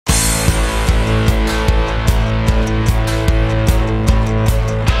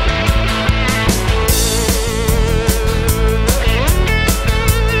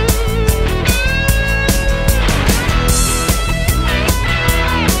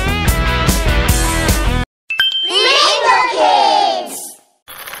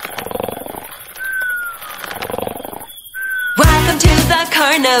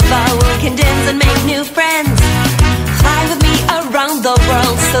carnival, we can dance and make new friends. Fly with me around the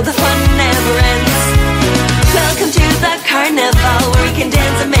world so the fun never ends. Welcome to the carnival, where we can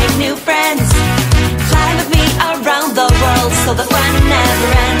dance and make new friends. Fly with me around the world so the fun never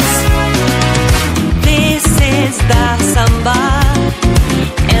ends. This is the samba,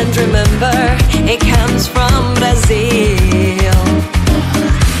 and remember, it comes from Brazil.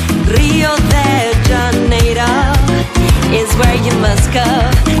 Rio de Janeiro is where you must go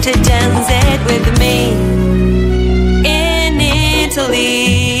to dance it with me. In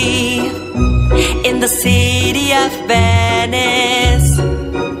Italy, in the city of Venice,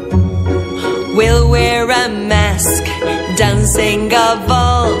 we'll wear a mask, dancing a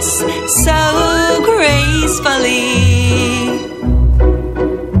waltz so gracefully.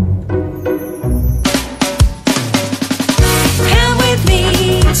 Come with me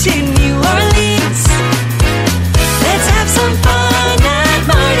to New Orleans, let's have some fun at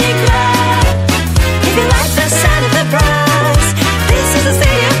Mardi Gras. If you like the sound of the brass, this is the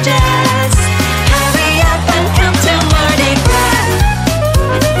city of jazz. Hurry up and come to Mardi Gras.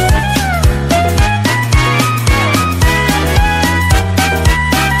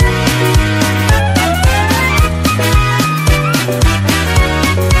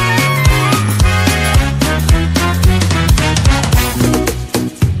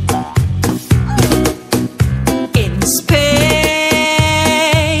 In Spain,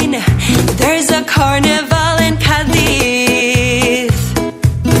 there's a carnival in Cadiz,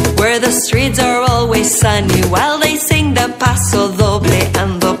 where the streets are always sunny while they sing the paso doble,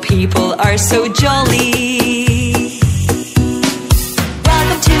 and the people are so jolly.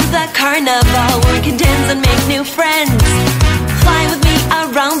 Welcome to the carnival, where we can dance and make new friends. Fly with me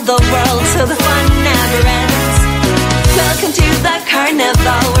around the world so the fun never ends. Welcome to the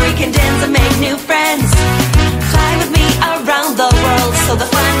carnival, where we can dance and make new friends. Fly with me around the world so the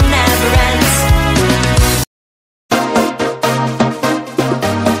fun never ends.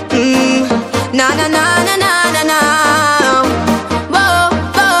 Na na na na na na na. Whoa,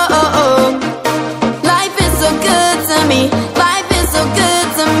 whoa, oh, oh. Life is so good to me. Life is so good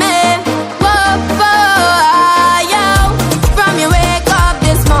to me. Whoa, whoa, yo. From you wake up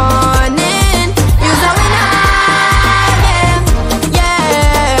this morning, you going high, yeah,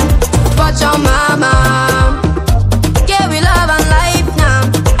 yeah. Watch your mama. Yeah, we love and life now.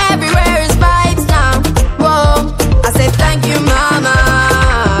 Everywhere is vibes now. Whoa, I say thank you, mama.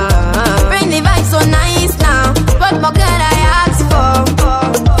 Bring the vibes so nice now. What more could I ask for?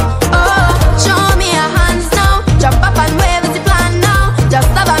 Oh, show me your hands now. Jump up and wave as you plan now. Just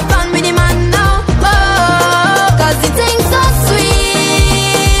have fun with the man now. Oh, cause the thing's so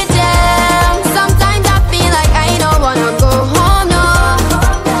sweet, yeah. Sometimes I feel like I don't wanna go home, no.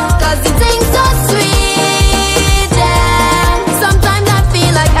 Cause the thing's so sweet, yeah. Sometimes I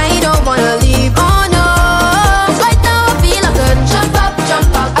feel like I don't wanna leave, oh no. Right now I feel I could jump up,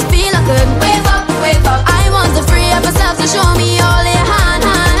 I feel I could wave up, wave up. I want to free up myself to show me all your hand,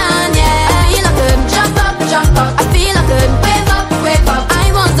 hand, hand, yeah. I feel I could jump up, I feel I could wave up, wave up.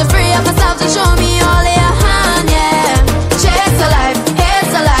 I want to free up myself to show me all your hand, yeah. Chase the life, here's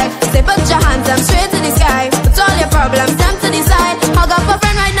the life. Say put your hands up straight to the sky. Put all your problems them to the side. Hug up a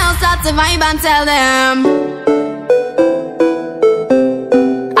friend right now, start to vibe and tell them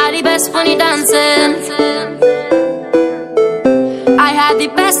I the best when you dancing. I had the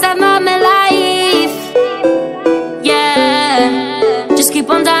best time of my life. Yeah, just keep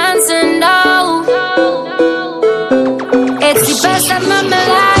on dancing now. It's the best time of my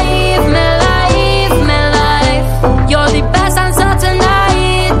life, my life, my life. You're the best dancer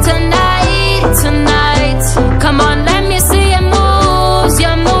tonight, tonight, tonight. Come on, let me see your moves,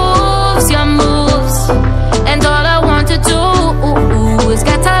 your moves, your moves. And all I want to do is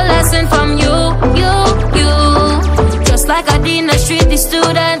get a lesson from you, you, you. Just like I did in the street, the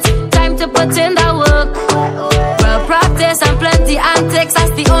students, time to put in the work. Well, practice and plenty antics,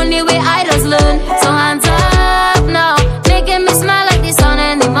 that's the only way I just learn. So hands up now, making me smile like the sun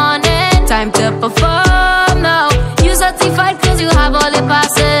in the morning. Time to perform now. You certified cause you have all the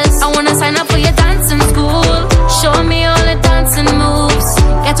passes. I wanna sign up for your dancing school. Show me all the dancing moves.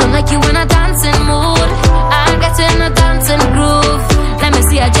 Get on like you in a dancing mood. I get in a dancing groove. Let me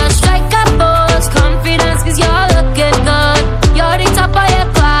see I just strike a pose. Confidence cause you're looking good. You're the top of your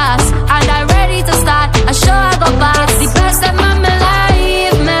class, and I'm ready to start. I sure I go back. It's the best of my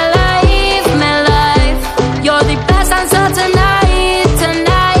life, my life.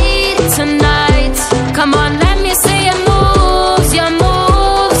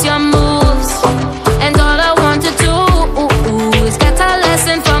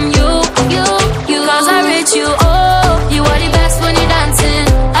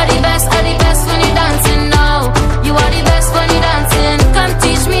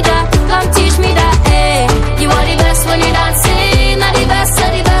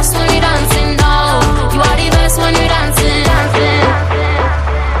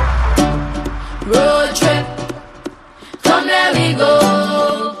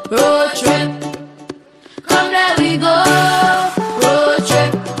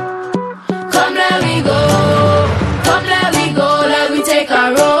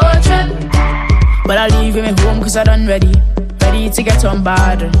 cause I done ready to get on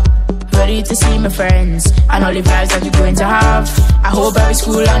board, ready to see my friends and all the vibes that we're going to have. I hope every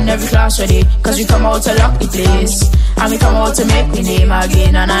school and every class ready, cause we come out to lock the place, and we come out to make the name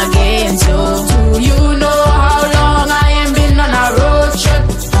again and again. So, do you know how long I ain't been on a road trip?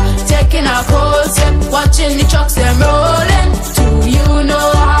 Taking a cold sip, watching the trucks them rolling. Do you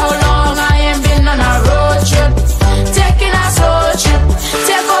know how long I ain't been on a road trip? Taking a slow trip,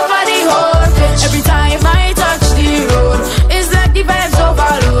 take over the whole pitch. Every time I touch the road, it's like the vibes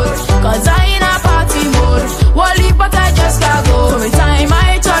overload, cause I in a party mode. Wally, but I just gotta go. Every time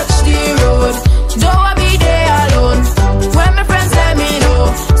I touch the road, don't I be there alone. When my friends let me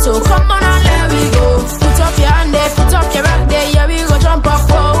know, so come on and let me go. Put up your hand there, put up your back there, yeah we go jump up,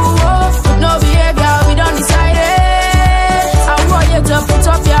 whoa, whoa. No behavior, we done decided. I want you to put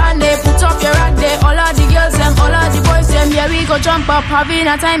up your hand there, put up your rack there. All of the girls them, all of the boys them, yeah we go jump up, having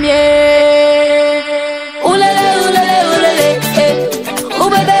a time, yeah. Ooh la la, ooh la la, ooh la la, eh. Ooh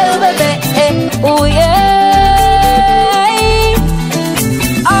baby, eh. Ooh yeah.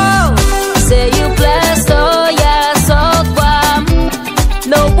 Oh, say you blessed, oh yeah, so calm.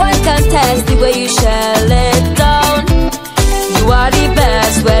 No one can test the way you shell it down. You are the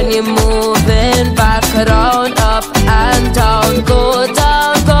best when you're moving back around, up and down. Go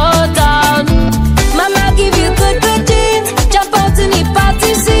down, go down. Mama give you good genes. Jump out in the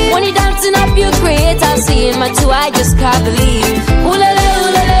party scene. When you're dancing up you create a scene. My two, I just can't believe. Ooh la la,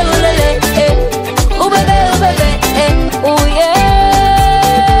 ooh la la, ooh la la, eh. Ooh baby, eh. Ooh yeah.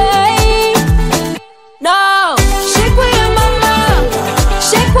 No, shake with your mama,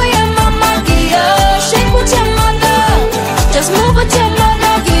 shake with your mama, yeah. Shake with your mother, just move with your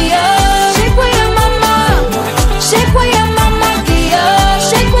mother, yeah. Shake with your mama, shake with your mama, yeah.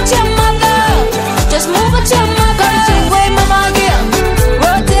 Shake with your mother, just move with your mother. Shake with mama, yeah.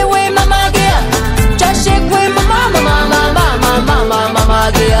 Rotate with mama, yeah. Just shake with mama,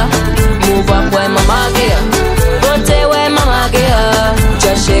 yeah. Move up with mama, yeah. Rotate with mama, yeah.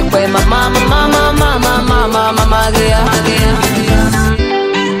 Just shake with mama, yeah.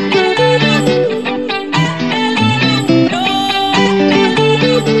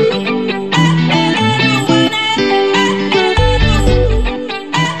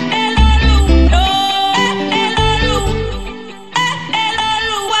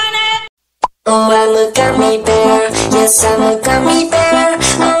 Oh, I'm a gummy bear. Yes, I'm a gummy bear.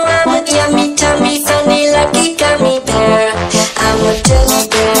 Oh, I'm a yummy, tummy, funny, lucky gummy bear. I'm a teddy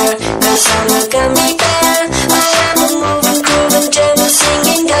bear, cause I'm a gummy bear. Oh, I'm a moving cool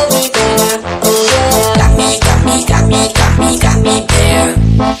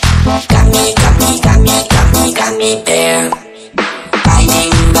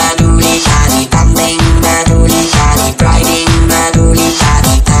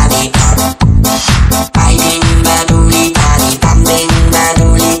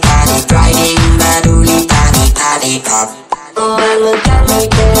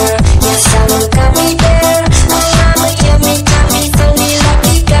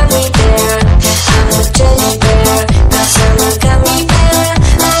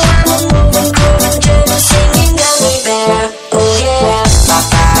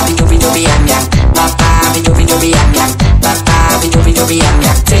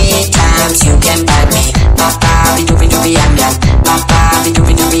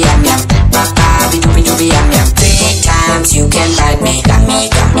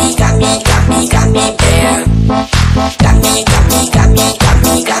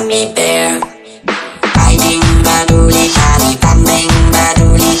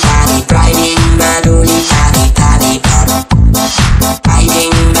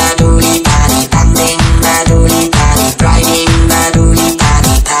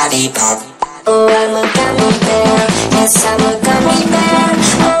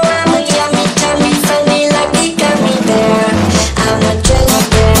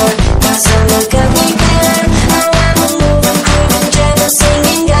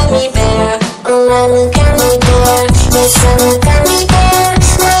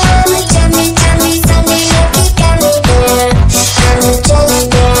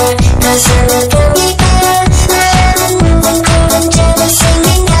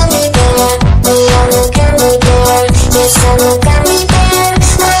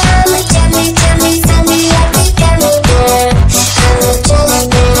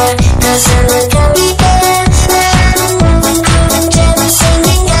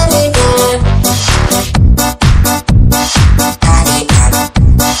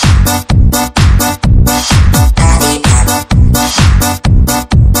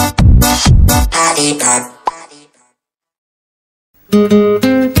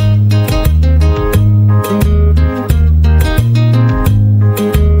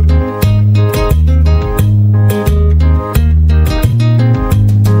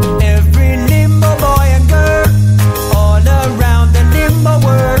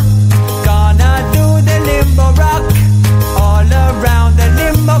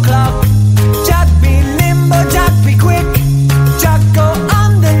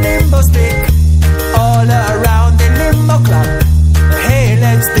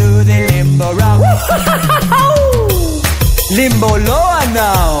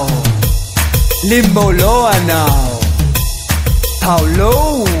Limbo lower now. How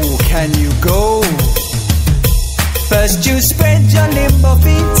low can you go? First you spread your limbo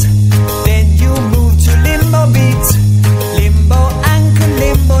feet, then you move to limbo beat. Limbo ankle,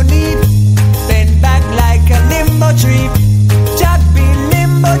 limbo knee, bend back like a limbo tree. Jack be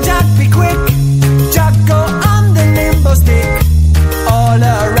limbo, Jack be quick. Jack go on the limbo stick, all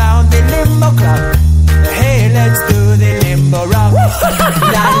around the limbo clock. Hey, let's do the limbo rock.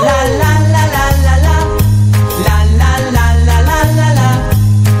 La la la la la la la. La la la la la la la.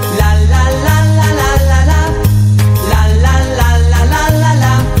 La la la la la la la. La la la la la la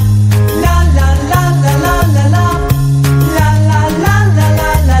la. La la la la la la la. La la la la la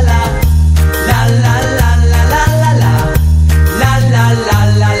la la. La la la la la la la. La la la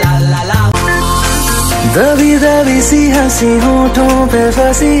la la la la. दबी दबी सी हंसी होठों पे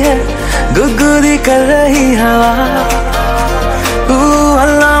फंसी है, गुदगुदी कर रही हवा।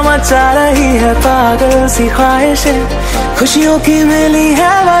 अल्लाह मचा रही है पागल सी ख्वाहिशें, खुशियों की मिली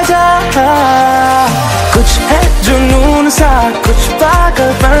है वजह। कुछ है जुनून सा, कुछ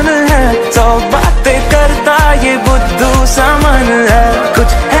पागलपन है, सौ बातें करता ये बुद्धू सा मन है। कुछ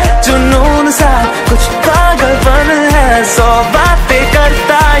है जुनून सा, कुछ पागलपन है, सौ बातें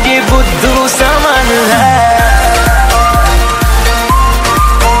करता ये बुद्धू सा मन है।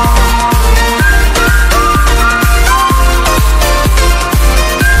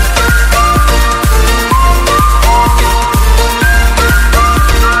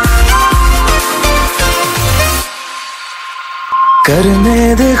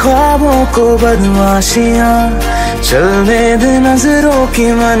 करने दे ख्वाबों को बदमाशियां, चलने दे नजरों की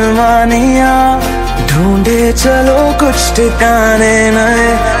मनमानियां, ढूंढे चलो कुछ ठिकाने नए,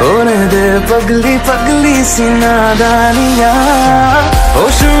 होने दे पगली पगली सी नादानियां।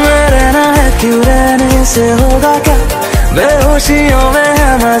 होश में रहना है क्यों, रहने से होगा क्या, बेहोशियों में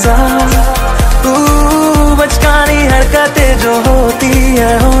है मजा। बचकानी हरकतें जो होती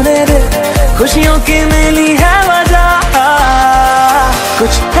है होने दे, खुशियों की मिली है वजह।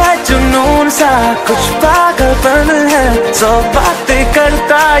 कुछ है जुनून सा, कुछ पागलपन है, सौ बातें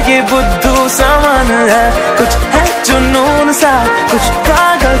करता ये बुद्धू सा मन है। कुछ है जुनून सा, कुछ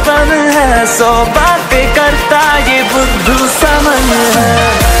पागलपन है, सौ बातें करता ये बुद्धू सा मन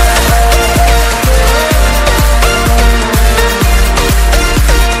है।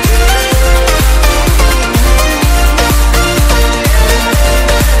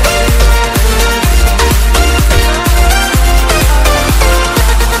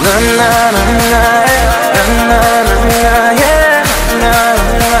 Na na na na, na na na na, yeah, na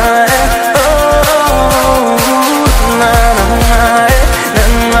na na, oh, na na na, na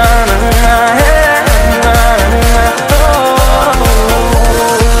na na, yeah, na na, oh.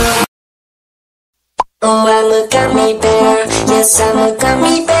 Oh, I'm a gummy bear, yes, I'm a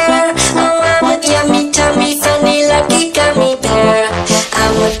gummy bear. Oh, I'm a yummy, tummy, funny, lucky gummy bear.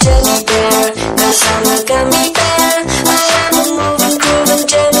 I'm a teddy bear, 'cause I'm a gummy bear. Oh, I'm a moving, grooving,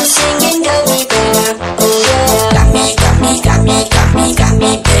 gentle, singing gummy bear. Oh yeah, gummy, gummy, gummy, gummy,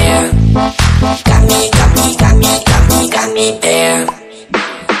 gummy bear. Gummy, gummy, gummy, gummy, gummy bear.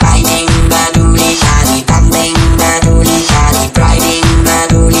 Biting, badooly, patty, pumping, badooly, patty, briding,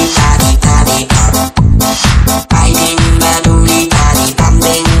 badooly, patty, patty, pop. Biting, badooly, patty,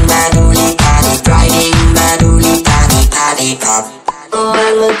 pumping, badooly, patty, briding, badooly, patty, patty, pop. Oh,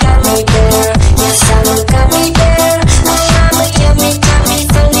 I'm a gummy bear, yes, I'm a gummy bear. Oh, I'm a yummy, tummy,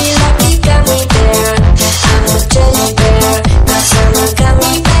 funny, lucky gummy bear. I'm a jelly bear, 'cause I'm a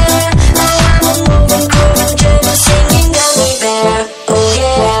gummy bear. Oh, I'm a moving, grooving, gentle, singing gummy bear. Oh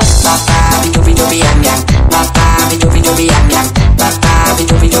yeah. Papa, be dooby yum yum. Papa, be dooby yum yum. Papa, be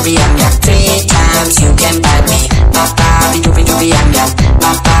dooby yum yum. 3 times you can bite me. Papa, be dooby yum yum.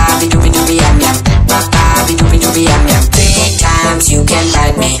 Papa, be dooby yum yum. Papa, be dooby yum yum. 3 times you can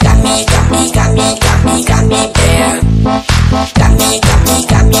bite me. Gummy, gummy, gummy, gummy, gummy bear. Gummy, gummy,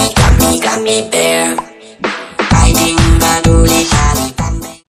 gummy, gummy, gummy bear. Biting, badooly,